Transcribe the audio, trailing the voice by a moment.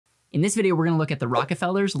In this video, we're going to look at the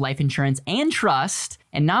Rockefellers, life insurance, and trust,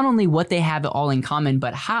 and not only what they have all in common,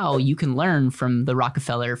 but how you can learn from the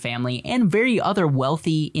Rockefeller family and very other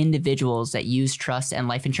wealthy individuals that use trust and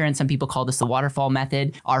life insurance. Some people call this the waterfall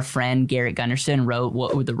method. Our friend Garrett Gunderson wrote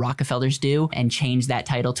What Would the Rockefellers Do and changed that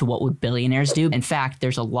title to What Would Billionaires Do. In fact,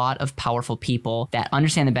 there's a lot of powerful people that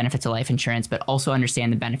understand the benefits of life insurance, but also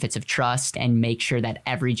understand the benefits of trust and make sure that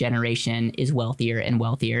every generation is wealthier and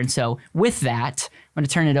wealthier. And so with that, I'm going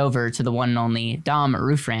to turn it over to the one and only Dom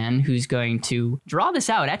Rufran, who's going to draw this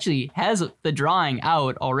out. Actually has the drawing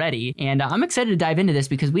out already. And I'm excited to dive into this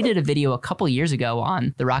because we did a video a couple years ago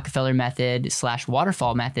on the Rockefeller method /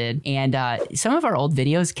 waterfall method. And some of our old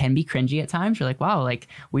videos can be cringy at times. You're like, wow, like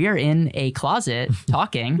we are in a closet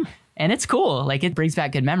talking. And it's cool, like it brings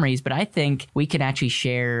back good memories, but I think we can actually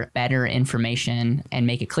share better information and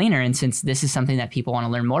make it cleaner. And since this is something that people want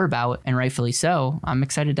to learn more about, and rightfully so, I'm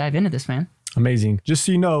excited to dive into this, man. Amazing. Just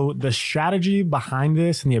so you know, the strategy behind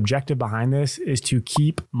this and the objective behind this is to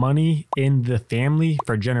keep money in the family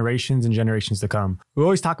for generations and generations to come. We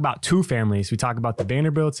always talk about two families. We talk about the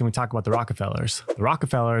Vanderbilts and we talk about the Rockefellers. The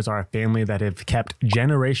Rockefellers are a family that have kept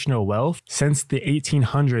generational wealth since the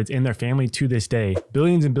 1800s in their family to this day.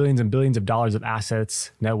 Billions and billions and billions of dollars of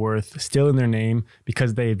assets, net worth, still in their name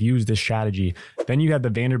because they have used this strategy. Then you have the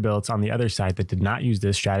Vanderbilts on the other side that did not use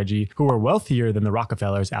this strategy, who were wealthier than the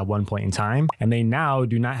Rockefellers at one point in time. And they now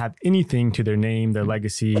do not have anything to their name, their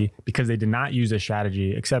legacy, because they did not use this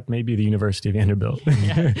strategy, except maybe the University of Vanderbilt.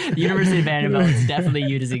 Yeah, the University of Vanderbilt is definitely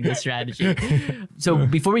using this strategy. So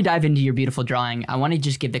before we dive into your beautiful drawing, I want to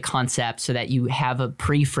just give the concept so that you have a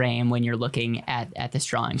pre-frame when you're looking at this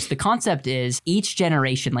drawing. So the concept is each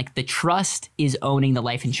generation, like the trust is owning the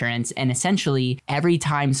life insurance. And essentially every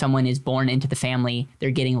time someone is born into the family, they're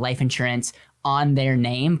getting life insurance on their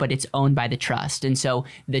name, but it's owned by the trust. And so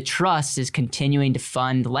the trust is continuing to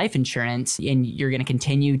fund life insurance, and you're going to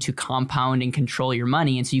continue to compound and control your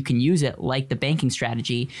money. And so you can use it like the banking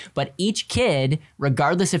strategy. But each kid,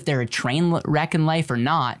 regardless if they're a train wreck in life or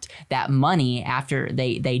not, that money after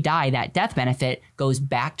they die, that death benefit goes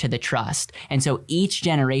back to the trust. And so each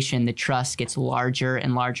generation, the trust gets larger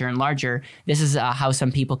and larger and larger. This is how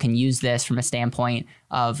some people can use this from a standpoint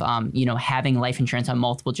of having life insurance on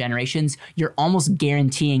multiple generations. You're almost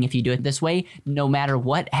guaranteeing, if you do it this way, no matter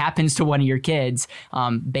what happens to one of your kids,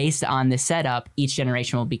 based on this setup, each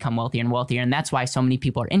generation will become wealthier and wealthier. And that's why so many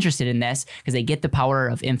people are interested in this, because they get the power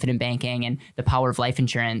of infinite banking and the power of life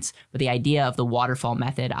insurance. But the idea of the waterfall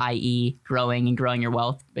method, i.e. growing and growing your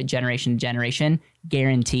wealth, but generation to generation,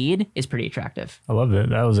 guaranteed, is pretty attractive. I love it.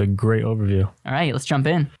 That was a great overview. All right, let's jump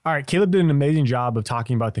in. All right, Caleb did an amazing job of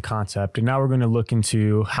talking about the concept, and now we're going to look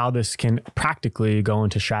into how this can practically go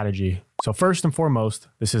into strategy. So first and foremost,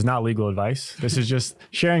 this is not legal advice. This is just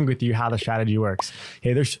sharing with you how the strategy works.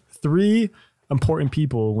 Okay, there's three important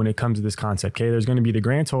people when it comes to this concept. Okay, there's going to be the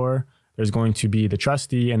grantor, there's going to be the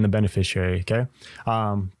trustee, and the beneficiary. Okay,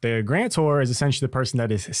 the grantor is essentially the person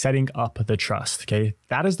that is setting up the trust. Okay,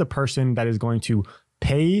 that is the person that is going to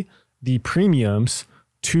pay the premiums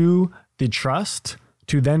to the trust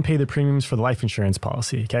to then pay the premiums for the life insurance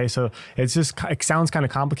policy. Okay, so it sounds kind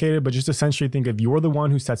of complicated, but just essentially think if you're the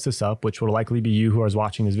one who sets this up, which will likely be you who is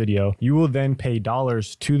watching this video, you will then pay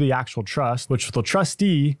dollars to the actual trust, which the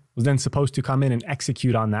trustee was then supposed to come in and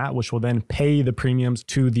execute on that, which will then pay the premiums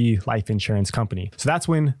to the life insurance company. So that's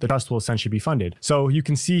when the trust will essentially be funded. So you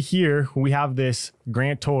can see here, we have this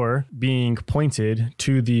grantor being pointed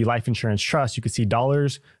to the life insurance trust. You can see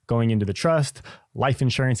dollars going into the trust. Life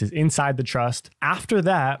insurance is inside the trust. After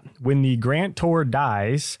that, when the grantor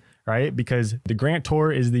dies, right, because the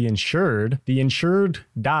grantor is the insured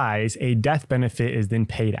dies, a death benefit is then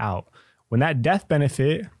paid out. When that death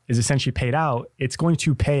benefit is essentially paid out, it's going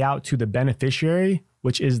to pay out to the beneficiary,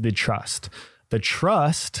 which is the trust. The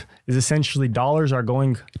trust is essentially dollars are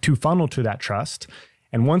going to funnel to that trust.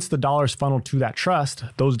 And once the dollars funnel to that trust,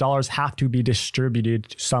 those dollars have to be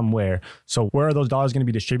distributed somewhere. So where are those dollars going to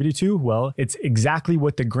be distributed to? Well, it's exactly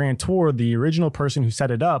what the grantor, the original person who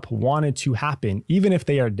set it up, wanted to happen, even if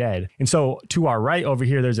they are dead. And so to our right over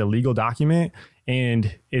here, there's a legal document.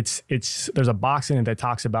 And there's a box in it that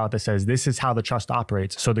talks about that says, this is how the trust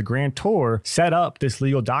operates. So the grantor set up this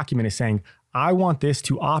legal document is saying, I want this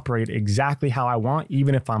to operate exactly how I want,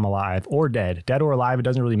 even if I'm alive or dead or alive, it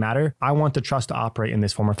doesn't really matter. I want the trust to operate in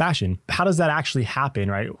this form or fashion. How does that actually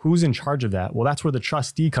happen, right? Who's in charge of that? Well, that's where the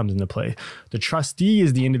trustee comes into play. The trustee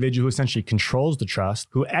is the individual who essentially controls the trust,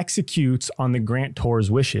 who executes on the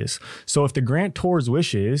grantor's wishes. So if the grantor's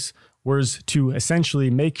wishes was to essentially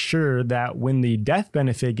make sure that when the death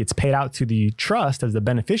benefit gets paid out to the trust as the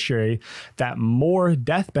beneficiary, that more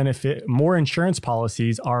death benefit, more insurance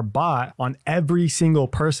policies are bought on every single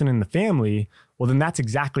person in the family. Well, then that's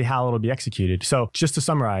exactly how it'll be executed. So just to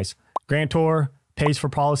summarize, grantor pays for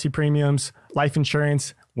policy premiums, life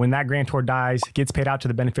insurance. When that grantor dies, gets paid out to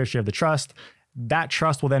the beneficiary of the trust. That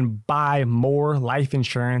trust will then buy more life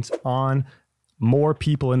insurance on more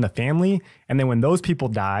people in the family. And then when those people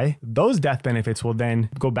die, those death benefits will then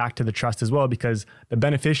go back to the trust as well, because the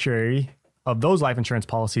beneficiary of those life insurance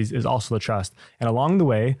policies is also the trust. And along the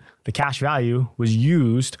way, the cash value was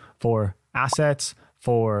used for assets,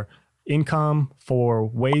 for income, for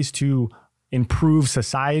ways to improve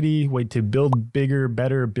society, way to build bigger,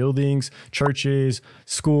 better buildings, churches,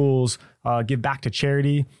 schools, give back to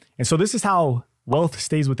charity. And so this is how wealth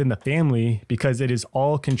stays within the family, because it is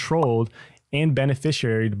all controlled and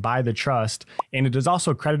beneficiaried by the trust. And it is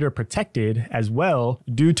also creditor protected as well,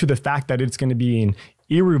 due to the fact that it's going to be an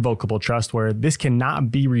irrevocable trust where this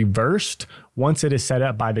cannot be reversed once it is set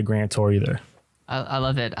up by the grantor either. I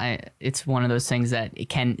love it. It's one of those things that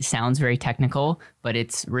sounds very technical, but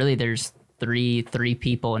it's really, there's three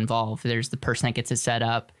people involved. There's the person that gets it set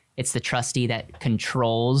up. It's the trustee that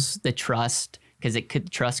controls the trust, because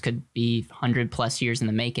trust could be 100+ years in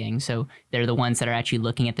the making. So they're the ones that are actually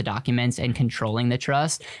looking at the documents and controlling the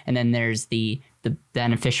trust. And then there's the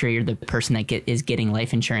beneficiary, or the person that is getting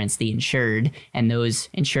life insurance, the insured. And those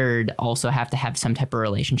insured also have to have some type of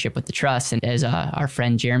relationship with the trust. And as our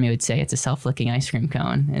friend Jeremy would say, it's a self-licking ice cream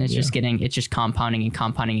cone, and it's just compounding and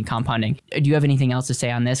compounding and compounding. Do you have anything else to say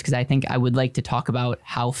on this? Because I think I would like to talk about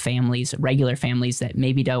how families, regular families that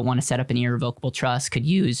maybe don't want to set up an irrevocable trust, could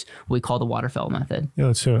use what we call the waterfall method. Yeah,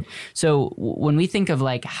 let's do it. So when we think of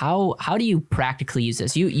like, how do you practically use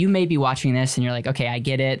this? You may be watching this and you're like, okay, I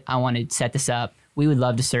get it. I want to set this up. We would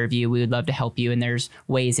love to serve you. We would love to help you. And there's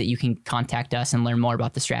ways that you can contact us and learn more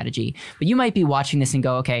about the strategy. But you might be watching this and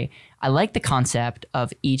go, okay, I like the concept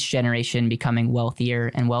of each generation becoming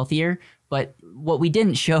wealthier and wealthier. But what we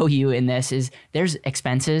didn't show you in this is there's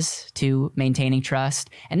expenses to maintaining trust.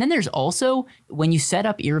 And then there's also, when you set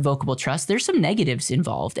up irrevocable trust, there's some negatives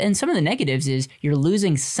involved. And some of the negatives is you're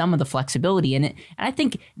losing some of the flexibility in it. And I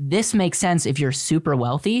think this makes sense if you're super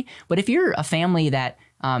wealthy. But if you're a family that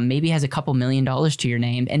maybe has a couple $1 million to your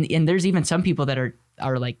name, and there's even some people that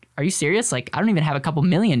are like, are you serious? Like, I don't even have a couple $1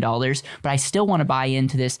 million, but I still want to buy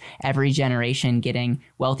into this every generation getting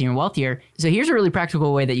wealthier and wealthier. So here's a really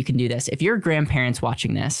practical way that you can do this. If you're grandparents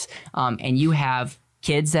watching this, and you have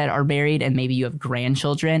kids that are married, and maybe you have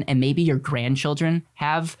grandchildren, and maybe your grandchildren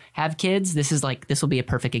have kids, this will be a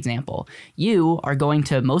perfect example. You are going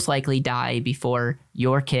to most likely die before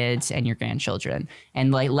your kids and your grandchildren.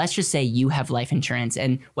 And like, let's just say you have life insurance,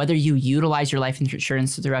 and whether you utilize your life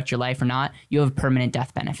insurance throughout your life or not, you have a permanent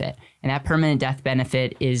death benefit. And that permanent death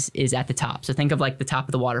benefit is at the top. So think of like the top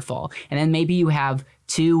of the waterfall. And then maybe you have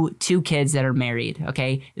two kids that are married,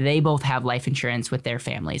 okay? They both have life insurance with their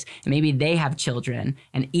families. And maybe they have children,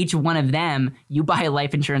 and each one of them, you buy a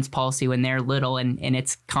life insurance policy when they're little, and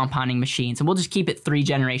it's compounding machines. And we'll just keep it 3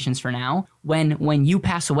 generations for now. When you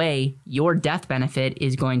pass away, your death benefit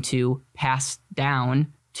is going to pass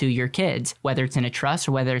down to your kids, whether it's in a trust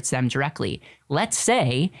or whether it's them directly. Let's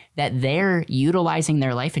say that they're utilizing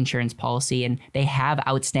their life insurance policy and they have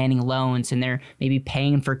outstanding loans, and they're maybe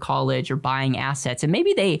paying for college or buying assets. And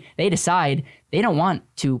maybe they decide they don't want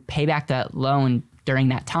to pay back that loan during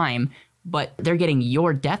that time, but they're getting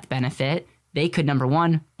your death benefit. They could, number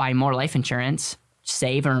one, buy more life insurance,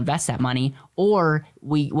 save or invest that money, or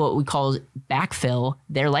what we call backfill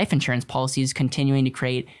their life insurance policies, continuing to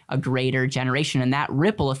create a greater generation. And that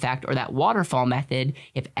ripple effect, or that waterfall method,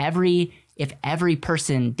 if every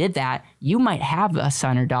person did that, you might have a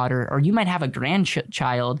son or daughter, or you might have a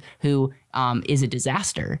grandchild who is a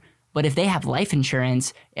disaster. But if they have life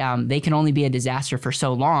insurance, they can only be a disaster for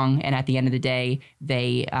so long, and at the end of the day,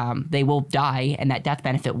 they will die, and that death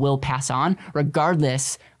benefit will pass on,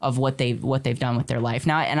 regardless of what they've done with their life.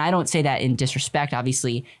 Now, and I don't say that in disrespect.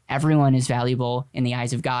 Obviously, everyone is valuable in the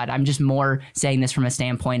eyes of God. I'm just more saying this from a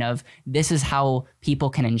standpoint of this is how people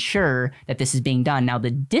can ensure that this is being done. Now,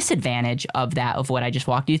 the disadvantage of that, of what I just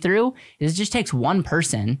walked you through, is it just takes one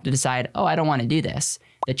person to decide, oh, I don't want to do this.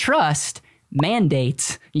 The trust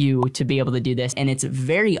mandates you to be able to do this. And it's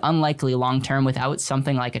very unlikely long-term without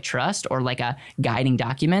something like a trust or like a guiding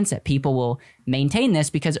documents that people will maintain this,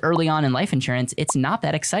 because early on in life insurance, it's not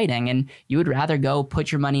that exciting and you would rather go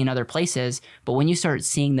put your money in other places. But when you start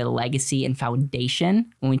seeing the legacy and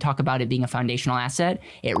foundation, when we talk about it being a foundational asset,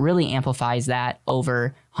 it really amplifies that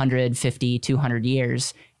over 150, 200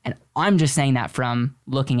 years. And I'm just saying that from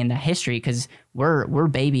looking into history, because we're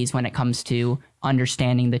babies when it comes to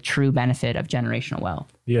understanding the true benefit of generational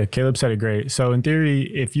wealth. Yeah, Caleb said it great. So in theory,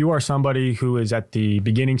 if you are somebody who is at the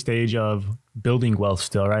beginning stage of building wealth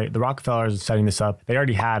still, right? The Rockefellers setting this up, they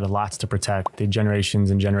already had lots to protect, the generations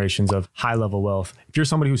and generations of high level wealth. If you're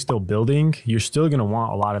somebody who's still building, you're still going to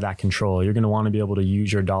want a lot of that control. You're going to want to be able to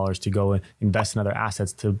use your dollars to go and invest in other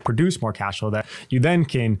assets to produce more cash flow that you then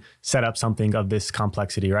can set up something of this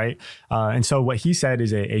complexity, right? And so what he said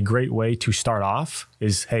is a great way to start off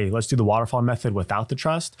is, hey, let's do the waterfall method without the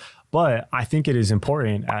trust. But I think it is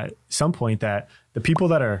important at some point that the people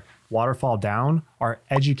that are waterfall down are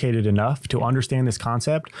educated enough to understand this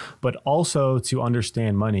concept, but also to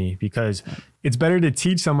understand money, because it's better to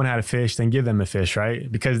teach someone how to fish than give them a fish, right?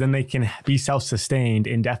 Because then they can be self-sustained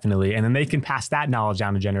indefinitely, and then they can pass that knowledge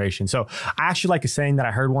down to generation. So I actually like a saying that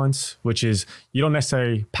I heard once, which is you don't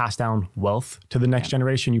necessarily pass down wealth to the next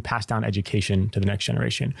generation, you pass down education to the next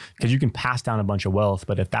generation. Because you can pass down a bunch of wealth,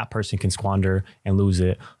 but if that person can squander and lose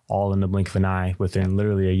it all in the blink of an eye within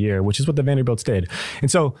literally a year, which is what the Vanderbilts did.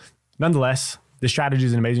 And so nonetheless, this strategy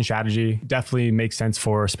is an amazing strategy. Definitely makes sense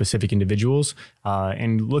for specific individuals.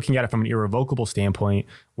 And looking at it from an irrevocable standpoint,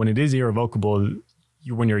 when it is irrevocable,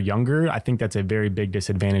 when you're younger, I think that's a very big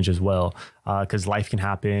disadvantage as well, because life can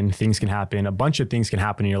happen, things can happen, a bunch of things can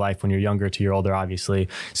happen in your life when you're younger to you're older, obviously.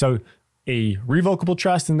 So a revocable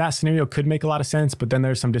trust in that scenario could make a lot of sense, but then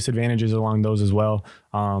there's some disadvantages along those as well,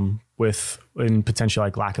 in potential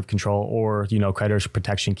like lack of control, or, you know, creditors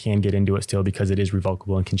protection can get into it still because it is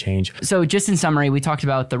revocable and can change. So just in summary, we talked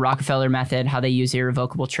about the Rockefeller method, how they use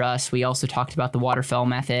irrevocable trust. We also talked about the Waterfall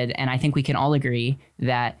method. And I think we can all agree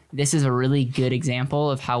that this is a really good example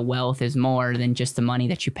of how wealth is more than just the money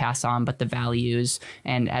that you pass on, but the values.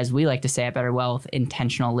 And as we like to say at BetterWealth,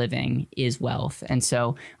 intentional living is wealth. And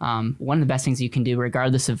so one of the best things you can do,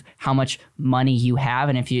 regardless of how much money you have,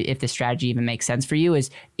 and if the strategy even makes sense for you,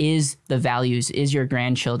 is the values. Is your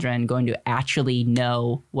grandchildren going to actually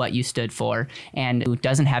know what you stood for? And who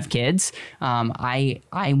doesn't have kids, I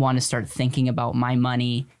want to start thinking about my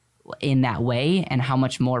money in that way and how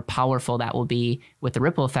much more powerful that will be with the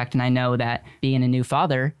ripple effect. And I know that being a new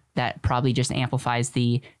father, that probably just amplifies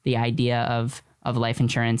the idea of life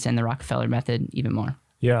insurance and the Rockefeller method even more.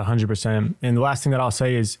 Yeah, 100%. And the last thing that I'll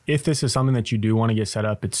say is, if this is something that you do want to get set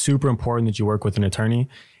up, it's super important that you work with an attorney,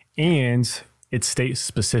 and it's state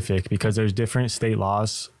specific, because there's different state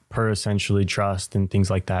laws per essentially trust and things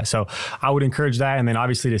like that. So I would encourage that. And then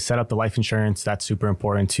obviously to set up the life insurance, that's super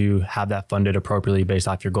important to have that funded appropriately based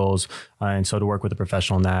off your goals. And so to work with a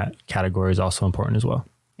professional in that category is also important as well.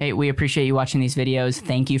 Hey, we appreciate you watching these videos.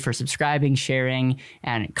 Thank you for subscribing, sharing,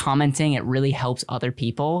 and commenting. It really helps other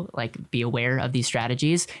people be aware of these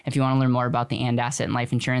strategies. If you want to learn more about the And Asset and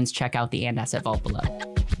life insurance, check out the And Asset Vault below.